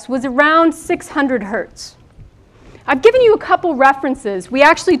T-Rex was around 600 hertz. I've given you a couple references. We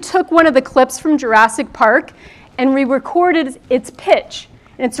actually took one of the clips from Jurassic Park and we recorded its pitch,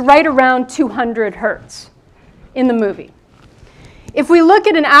 and it's right around 200 hertz. in the movie. If we look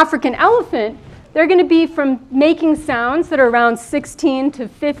at an African elephant, they're going to be from making sounds that are around 16 to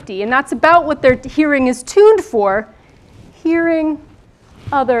 50, and that's about what their hearing is tuned for, hearing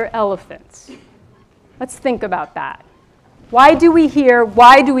other elephants. Let's think about that. Why do we hear?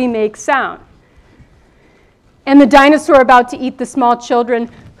 Why do we make sound? And the dinosaur about to eat the small children,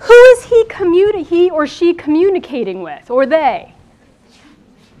 who is he or she communicating with, or they?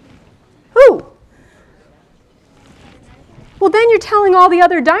 Who? Well, then you're telling all the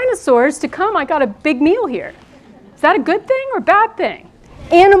other dinosaurs to come, I got a big meal here. Is that a good thing or bad thing?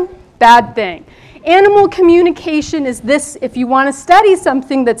 Bad thing. Animal communication is this. If you want to study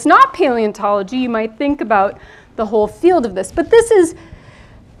something that's not paleontology, you might think about the whole field of this. But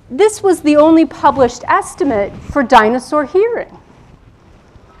this was the only published estimate for dinosaur hearing.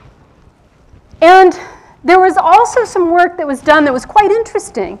 And there was also some work that was done that was quite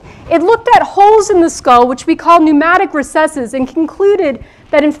interesting. It looked at holes in the skull, which we call pneumatic recesses, and concluded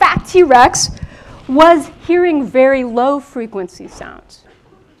that, in fact, T-Rex was hearing very low frequency sounds.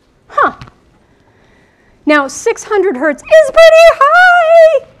 Huh. Now, 600 hertz is pretty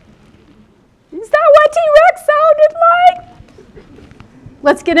high. Is that what T-Rex sounded like?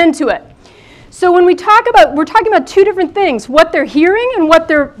 Let's get into it. So when we're talking about two different things, what they're hearing and what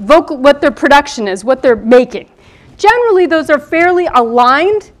their production is, what they're making. Generally, those are fairly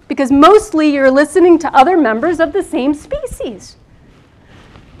aligned because mostly you're listening to other members of the same species.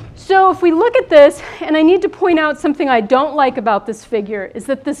 So if we look at this, and I need to point out something I don't like about this figure, is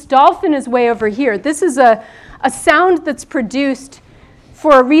that this dolphin is way over here. This is a sound that's produced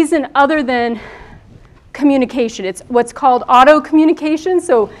for a reason other than communication. It's what's called auto communication.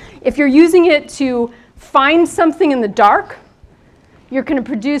 So if you're using it to find something in the dark, you're going to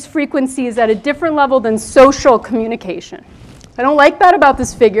produce frequencies at a different level than social communication. I don't like that about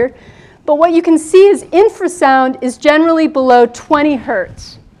this figure, but what you can see is infrasound is generally below 20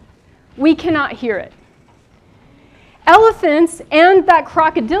 hertz. We cannot hear it. Elephants and that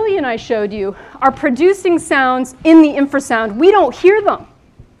crocodilian I showed you are producing sounds in the infrasound. We don't hear them.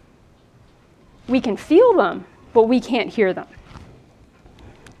 We can feel them, but we can't hear them.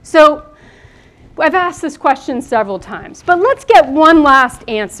 So I've asked this question several times, but let's get one last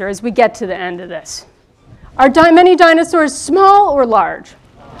answer as we get to the end of this. Are many dinosaurs small or large?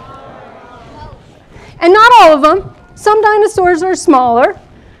 And not all of them. Some dinosaurs are smaller,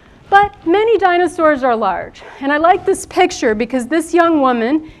 but many dinosaurs are large. And I like this picture because this young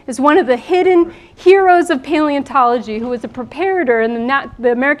woman is one of the hidden heroes of paleontology who was a preparator in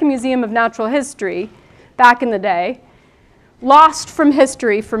the American Museum of Natural History back in the day, lost from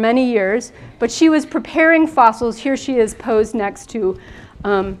history for many years, but she was preparing fossils. Here she is posed next to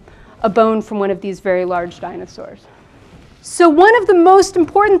a bone from one of these very large dinosaurs. So one of the most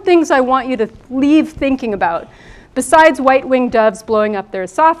important things I want you to leave thinking about, besides white-winged doves blowing up their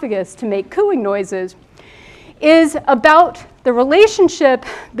esophagus to make cooing noises, is about the relationship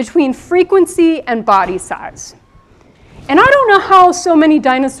between frequency and body size. And I don't know how so many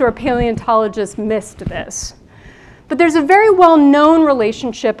dinosaur paleontologists missed this, but there's a very well-known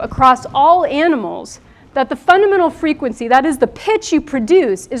relationship across all animals that the fundamental frequency, that is the pitch you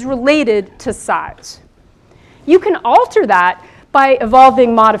produce, is related to size. You can alter that by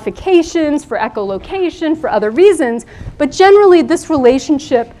evolving modifications for echolocation, for other reasons, but generally this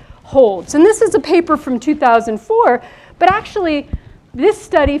relationship holds. And this is a paper from 2004, but actually this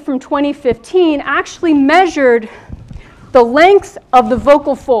study from 2015 actually measured the length of the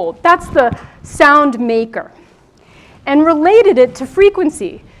vocal fold. That's the sound maker, and related it to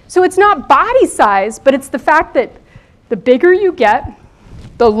frequency. So it's not body size, but it's the fact that the bigger you get,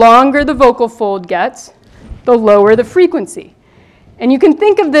 the longer the vocal fold gets, the lower the frequency. And you can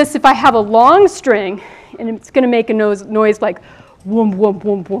think of this if I have a long string, and it's going to make a noise like whoom, whoom,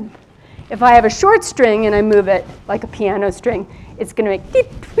 whoom, whoom. If I have a short string and I move it like a piano string, it's going to make beep,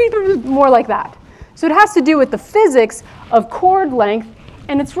 beep, beep, more like that. So it has to do with the physics of chord length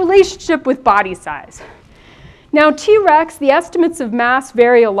and its relationship with body size. Now, T-Rex, the estimates of mass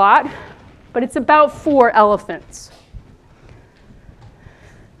vary a lot, but it's about 4 elephants.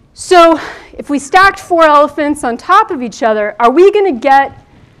 So if we stacked 4 elephants on top of each other, are we going to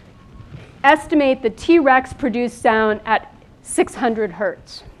estimate the T-Rex produced sound at 600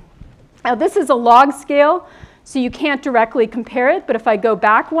 hertz? Now this is a log scale, so you can't directly compare it, but if I go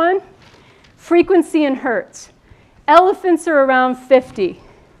back one, frequency in hertz. Elephants are around 50.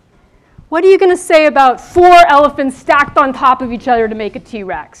 What are you going to say about 4 elephants stacked on top of each other to make a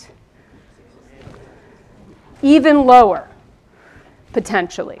T-Rex? Even lower,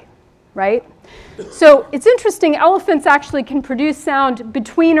 potentially. right? So it's interesting, elephants actually can produce sound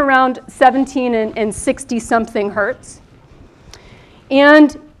between around 17 and 60-something hertz.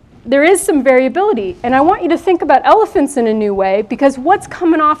 And there is some variability. And I want you to think about elephants in a new way, because what's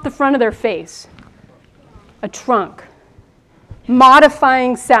coming off the front of their face? A trunk.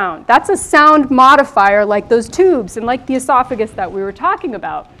 Modifying sound. That's a sound modifier like those tubes and like the esophagus that we were talking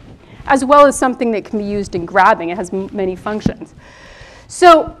about, as well as something that can be used in grabbing. It has many functions.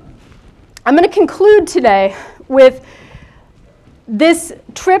 So I'm going to conclude today with this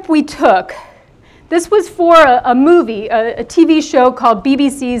trip we took. This was for a movie, a TV show called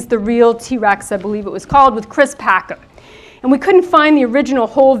BBC's The Real T-Rex, I believe it was called, with Chris Packham. And we couldn't find the original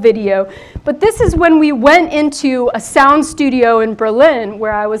whole video, but this is when we went into a sound studio in Berlin,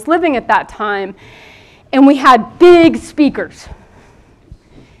 where I was living at that time, and we had big speakers.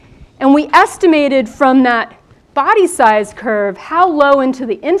 And we estimated from that body size curve how low into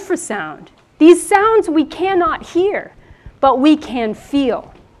the infrasound. These sounds we cannot hear, but we can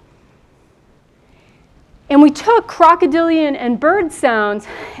feel. And we took crocodilian and bird sounds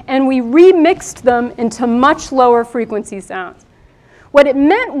and we remixed them into much lower frequency sounds. What it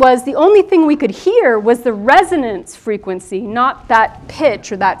meant was the only thing we could hear was the resonance frequency, not that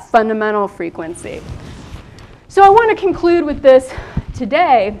pitch or that fundamental frequency. So I want to conclude with this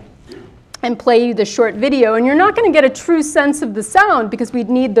today and play you the short video. And you're not going to get a true sense of the sound because we'd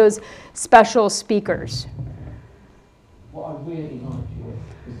need those special speakers. What I really like here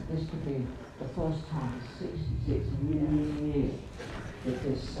is that this could be the first time in 66 years that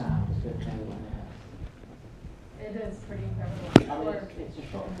this sound has been played on Earth. It is pretty incredible. I mean, it's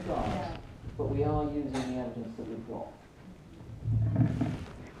a shot in the dark, yeah. But we are using the evidence that we've got.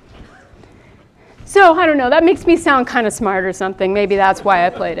 So, I don't know, that makes me sound kind of smart or something. Maybe that's why I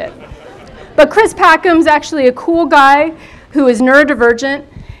played it. But Chris Packham's actually a cool guy who is neurodivergent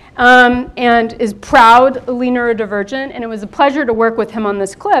and is proudly neurodivergent, and it was a pleasure to work with him on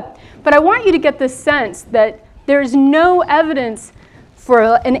this clip. But I want you to get this sense that there's no evidence for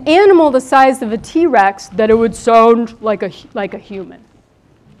an animal the size of a T-Rex that it would sound like a human.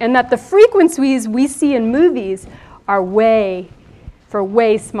 And that the frequencies we see in movies are for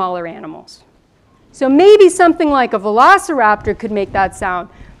way smaller animals. So maybe something like a velociraptor could make that sound,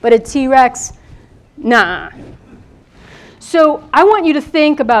 but a T-Rex, nah. So I want you to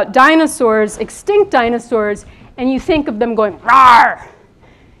think about dinosaurs, extinct dinosaurs, and you think of them going, rawr.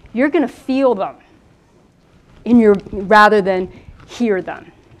 You're going to feel them rather than hear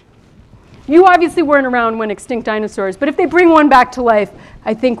them. You obviously weren't around when extinct dinosaurs, but if they bring one back to life,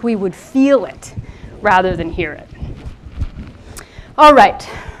 I think we would feel it rather than hear it. All right.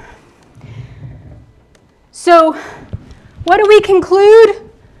 So what do we conclude?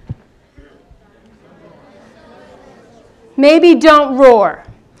 Maybe don't roar.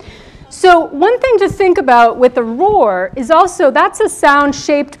 So one thing to think about with a roar is also that's a sound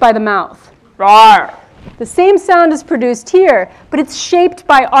shaped by the mouth. Roar. The same sound is produced here, but it's shaped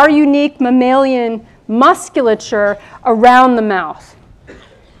by our unique mammalian musculature around the mouth.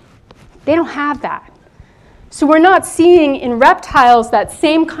 They don't have that. So we're not seeing in reptiles that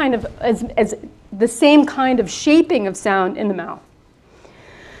same kind of, as the same kind of shaping of sound in the mouth.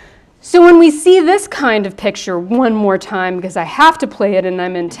 So when we see this kind of picture one more time, because I have to play it and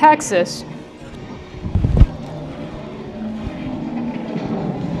I'm in Texas,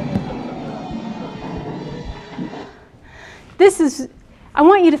 I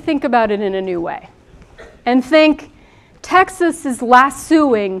want you to think about it in a new way. And think, Texas is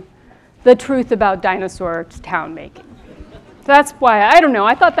lassoing the truth about dinosaur town making. So that's why, I don't know,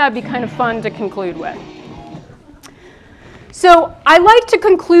 I thought that'd be kind of fun to conclude with. So I like to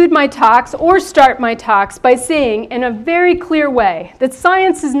conclude my talks or start my talks by saying in a very clear way that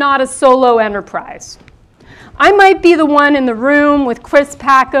science is not a solo enterprise. I might be the one in the room with Chris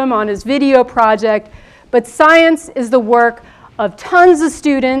Packham on his video project, but science is the work of tons of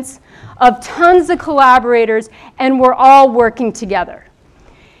students, of tons of collaborators, and we're all working together.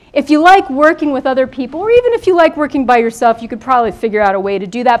 If you like working with other people, or even if you like working by yourself, you could probably figure out a way to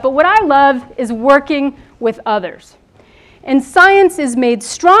do that. But what I love is working with others. And science is made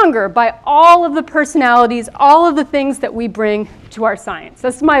stronger by all of the personalities, all of the things that we bring to our science.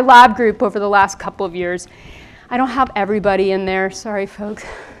 That's my lab group over the last couple of years. I don't have everybody in there, sorry folks.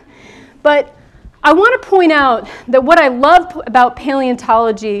 But I want to point out that what I love about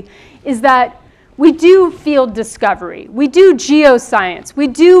paleontology is that we do field discovery, we do geoscience, we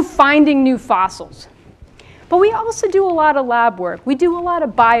do finding new fossils. But we also do a lot of lab work. We do a lot of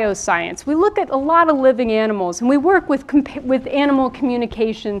bioscience. We look at a lot of living animals, and we work with animal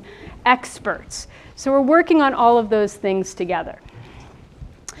communication experts. So we're working on all of those things together.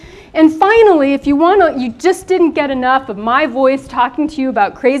 And finally, if you you just didn't get enough of my voice talking to you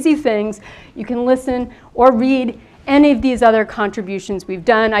about crazy things, you can listen or read any of these other contributions we've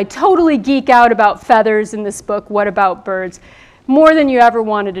done. I totally geek out about feathers in this book, What About Birds? More than you ever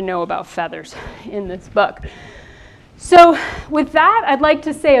wanted to know about feathers in this book. So with that, I'd like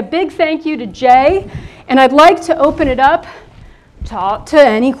to say a big thank you to Jay, and I'd like to open it up to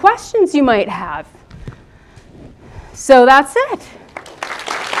any questions you might have. So that's it.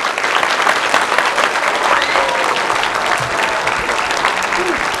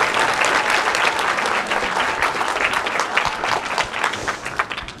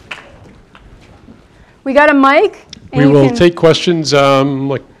 We got a mic? We will take questions,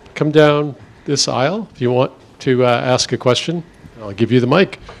 like come down this aisle if you want to ask a question. I'll give you the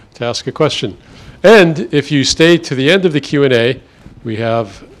mic to ask a question. And if you stay to the end of the Q&A, we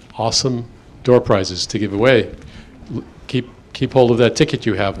have awesome door prizes to give away. Keep hold of that ticket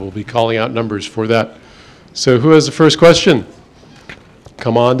you have. We'll be calling out numbers for that. So who has the first question?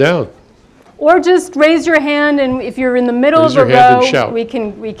 Come on down. Or just raise your hand, and if you're in the middle of a row, we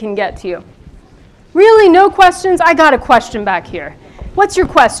can get to you. Really, no questions? I got a question back here. What's your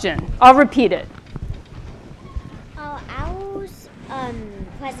question? I'll repeat it. Are owls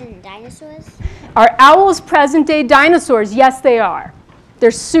present dinosaurs? Are owls present-day dinosaurs? Yes, they are.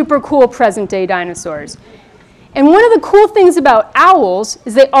 They're super cool present-day dinosaurs. And one of the cool things about owls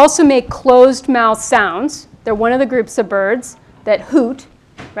is they also make closed-mouth sounds. They're one of the groups of birds that hoot,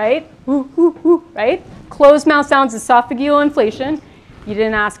 right? Hoo, hoo, hoo, right? Closed-mouth sounds, esophageal inflation. You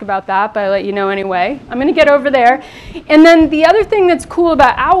didn't ask about that, but I let you know anyway. I'm going to get over there. And then the other thing that's cool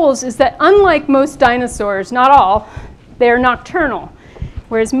about owls is that unlike most dinosaurs, not all, they're nocturnal,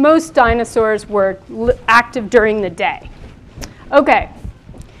 whereas most dinosaurs were active during the day. Okay,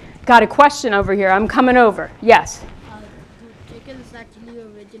 got a question over here. I'm coming over. Yes? Do chickens actually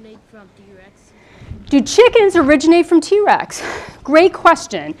originate from T-Rex? Do chickens originate from T-Rex? Great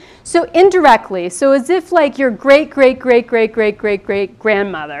question. So indirectly, so as if like your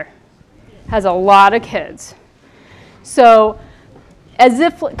great-great-great-great-great-great-great-grandmother has a lot of kids. So as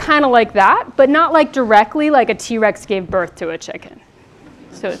if kind of like that, but not like directly like a T-Rex gave birth to a chicken.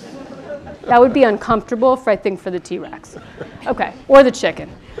 So that would be uncomfortable, I think, for the T-Rex. Okay, or the chicken.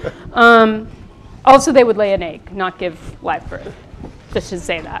 Also, they would lay an egg, not give live birth. Just to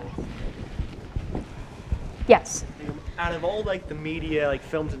say that. Yes? Out of all like the media, like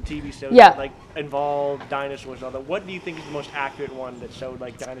films and TV shows Yeah. that like involve dinosaurs and all that, what do you think is the most accurate one that showed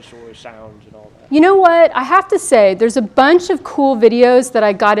like dinosaur sounds and all that? You know what? I have to say, there's a bunch of cool videos that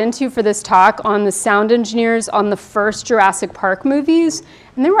I got into for this talk on the sound engineers on the first Jurassic Park movies,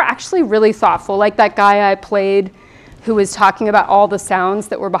 and they were actually really thoughtful, like that guy I played who was talking about all the sounds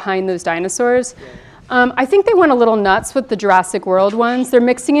that were behind those dinosaurs. I think they went a little nuts with the Jurassic World ones. They're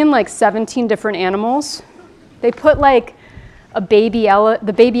mixing in like 17 different animals. They put like the baby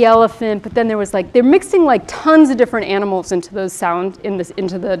elephant, but then there was like, they're mixing like tons of different animals into those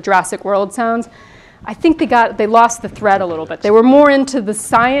into the Jurassic World sounds. I think they lost the thread a little bit. They were more into the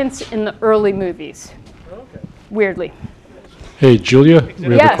science in the early movies, weirdly. Hey, Julia,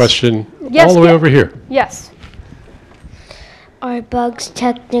 we have a question all the way over here. Yes. Are bugs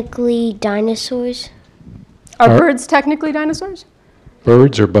technically dinosaurs? Are birds technically dinosaurs?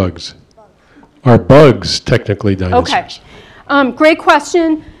 Birds or bugs? Are bugs technically dinosaurs? Okay. Great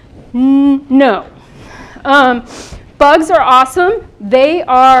question. No. Bugs are awesome. They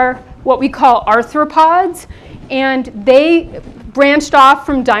are what we call arthropods, and they branched off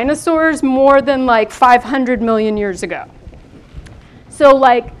from dinosaurs more than like 500 million years ago. So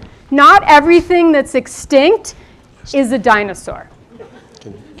like, not everything that's extinct is a dinosaur.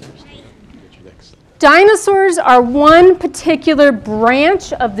 Dinosaurs are one particular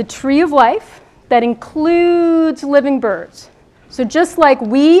branch of the tree of life that includes living birds. So just like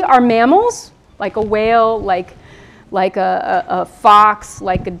we are mammals, like a whale, like a fox,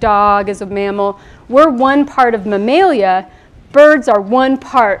 like a dog is a mammal, we're one part of mammalia. Birds are one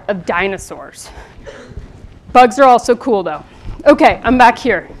part of dinosaurs. Bugs are also cool though. Okay, I'm back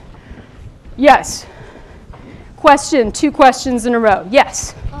here. Yes. Question, 2 questions in a row.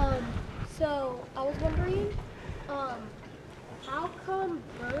 Yes. So I was wondering, how come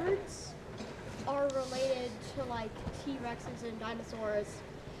birds are related to like T-Rexes and dinosaurs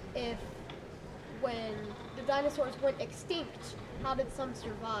if when the dinosaurs went extinct, how did some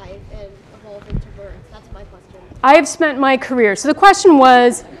survive and evolve into birds? That's my question. I have spent my career. So the question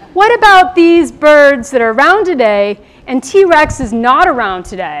was, what about these birds that are around today and T-Rex is not around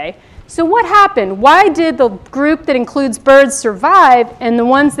today? So what happened? Why did the group that includes birds survive and the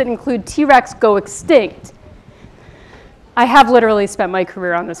ones that include T-Rex go extinct? I have literally spent my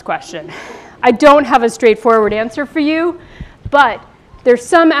career on this question. I don't have a straightforward answer for you, but there's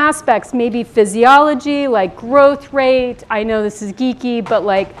some aspects, maybe physiology, like growth rate. I know this is geeky, but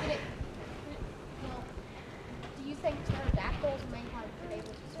like... Do you think pterodactyls may have been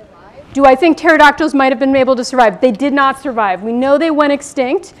able to survive? Do I think pterodactyls might have been able to survive? They did not survive. We know they went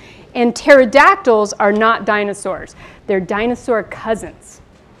extinct, and pterodactyls are not dinosaurs. They're dinosaur cousins.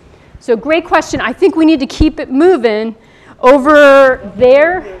 So great question. I think we need to keep it moving over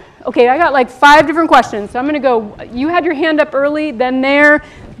there. Okay, I got like 5 different questions. So I'm going to go, you had your hand up early, then there,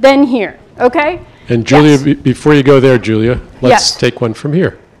 then here. Okay? And Julia, Yes. before you go there, Julia, let's Yes. take one from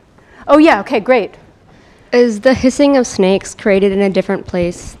here. Oh, yeah, okay, great. Is the hissing of snakes created in a different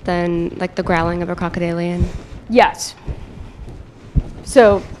place than like the growling of a crocodilian? Yes.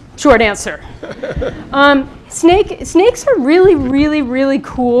 So, short answer. Snakes are really, really, really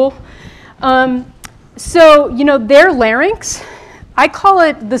cool. So, you know, their larynx, I call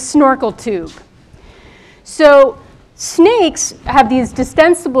it the snorkel tube. So snakes have these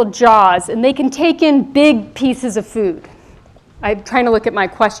distensible jaws, and they can take in big pieces of food. I'm trying to look at my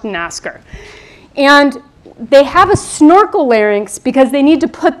question asker. And they have a snorkel larynx because they need to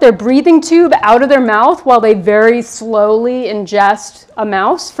put their breathing tube out of their mouth while they very slowly ingest a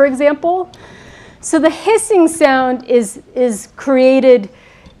mouse, for example. So the hissing sound is created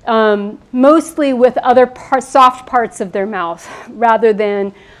mostly with other soft parts of their mouth rather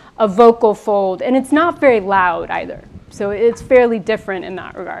than a vocal fold. And it's not very loud either. So it's fairly different in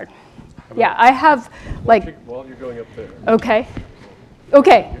that regard. Yeah, I have like... While you're going up there. Okay.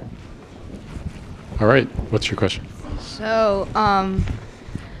 Okay. All right, what's your question? So,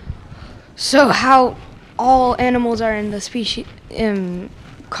 so how all animals are in the species,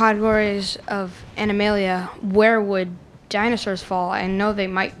 categories of Animalia, where would dinosaurs fall? I know they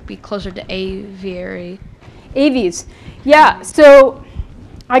might be closer to aviary. Aves. Yeah, so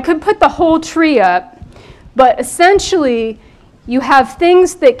I could put the whole tree up, but essentially you have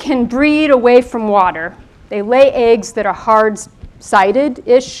things that can breed away from water. They lay eggs that are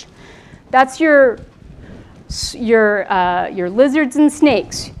hard-sided-ish. That's your lizards and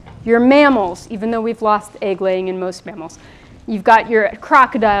snakes, your mammals, even though we've lost egg laying in most mammals. You've got your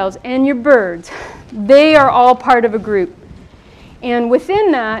crocodiles and your birds. They are all part of a group. And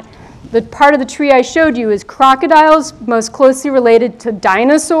within that, the part of the tree I showed you is crocodiles most closely related to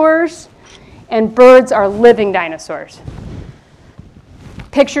dinosaurs, and birds are living dinosaurs.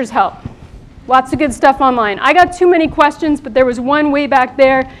 Pictures help. Lots of good stuff online. I got too many questions, but there was one way back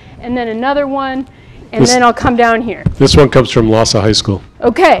there, and then another one, and then I'll come down here. This one comes from Lhasa High School.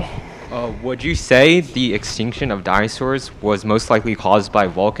 Okay. Would you say the extinction of dinosaurs was most likely caused by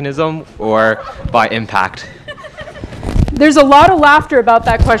volcanism or by impact? There's a lot of laughter about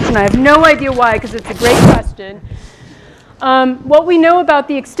that question. I have no idea why, because it's a great question. What we know about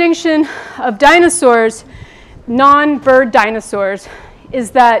the extinction of dinosaurs, non-bird dinosaurs,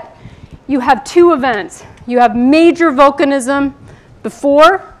 is that you have 2 events. You have major volcanism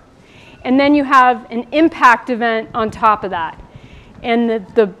before, and then you have an impact event on top of that. And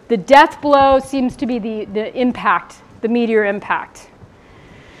the death blow seems to be the impact, the meteor impact.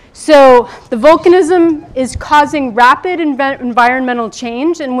 So the volcanism is causing rapid environmental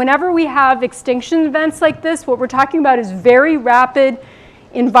change, and whenever we have extinction events like this, what we're talking about is very rapid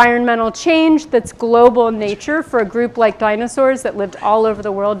environmental change that's global in nature for a group like dinosaurs that lived all over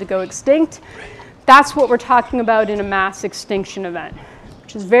the world to go extinct. That's what we're talking about in a mass extinction event,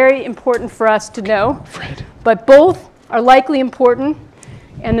 which is very important for us to know. Fred. But both are likely important,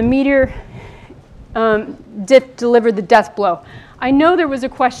 and the meteor delivered the death blow. I know there was a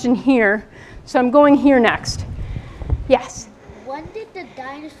question here, so I'm going here next. Yes? When did the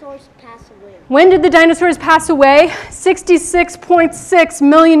dinosaurs pass away? When did the dinosaurs pass away? 66.6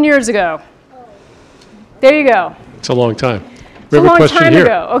 million years ago. Oh. There you go. It's a long time. It's a long time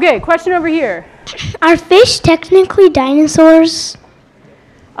ago. Okay, question over here. Are fish technically dinosaurs?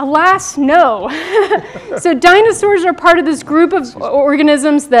 Alas, no. So dinosaurs are part of this group of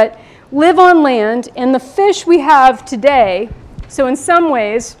organisms that live on land, and the fish we have today, so in some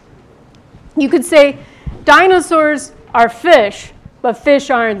ways, you could say dinosaurs are fish, but fish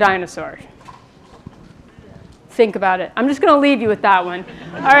aren't dinosaurs. Think about it. I'm just going to leave you with that one.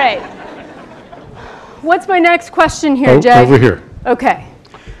 All right. What's my next question here, Jay? Over here. Okay.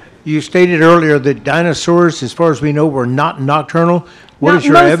 You stated earlier that dinosaurs, as far as we know, were not nocturnal. What is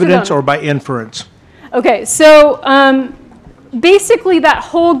your Most of evidence them. or by inference? Okay, so basically that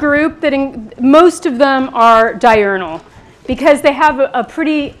whole group, most of them are diurnal because they have a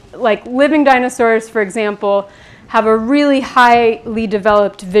pretty, like living dinosaurs, for example, have a really highly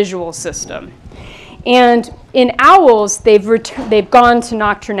developed visual system. And in owls, they've gone to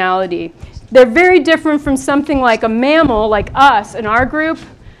nocturnality. They're very different from something like a mammal, like us in our group,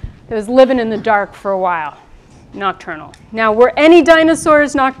 that was living in the dark for a while, nocturnal. Now, were any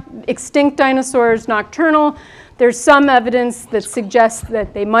dinosaurs, extinct dinosaurs, nocturnal? There's some evidence that suggests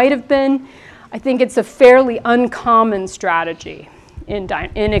that they might have been. I think it's a fairly uncommon strategy in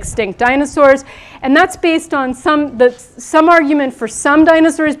extinct dinosaurs, and that's based on some argument for some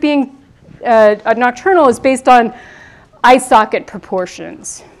dinosaurs being nocturnal is based on eye socket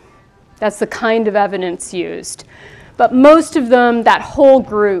proportions. That's the kind of evidence used. But most of them, that whole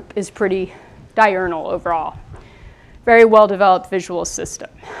group is pretty diurnal overall. Very well-developed visual system.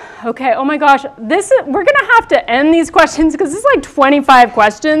 Okay, oh my gosh, we're gonna have to end these questions because this is like 25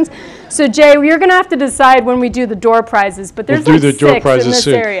 questions. So Jay, you're gonna have to decide when we do the door prizes, but there's we'll do like the door 6 prizes in this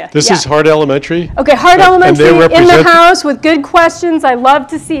soon. area. This Yeah. is Hart Elementary. Okay, Hart Elementary and in the house with good questions. I love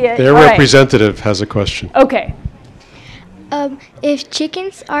to see it. Their All right. representative has a question. Okay. If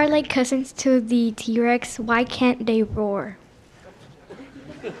chickens are like cousins to the T-Rex, why can't they roar?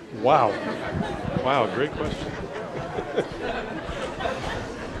 Wow. Wow, great question.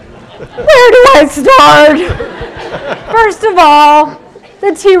 Where do I start? First of all,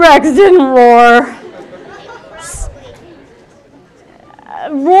 the T-Rex didn't roar.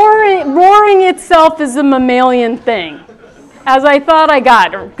 Roaring itself is a mammalian thing, as I thought I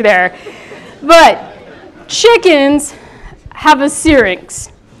got there. But chickens have a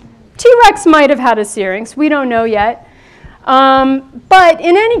syrinx. T-Rex might have had a syrinx. We don't know yet. But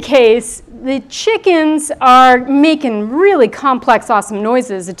in any case, the chickens are making really complex, awesome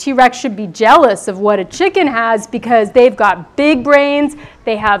noises. A T-Rex should be jealous of what a chicken has because they've got big brains.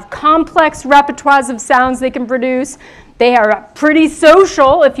 They have complex repertoires of sounds they can produce. They are pretty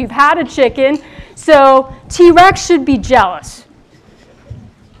social if you've had a chicken. So T-Rex should be jealous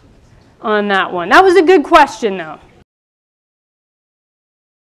on that one. That was a good question, though.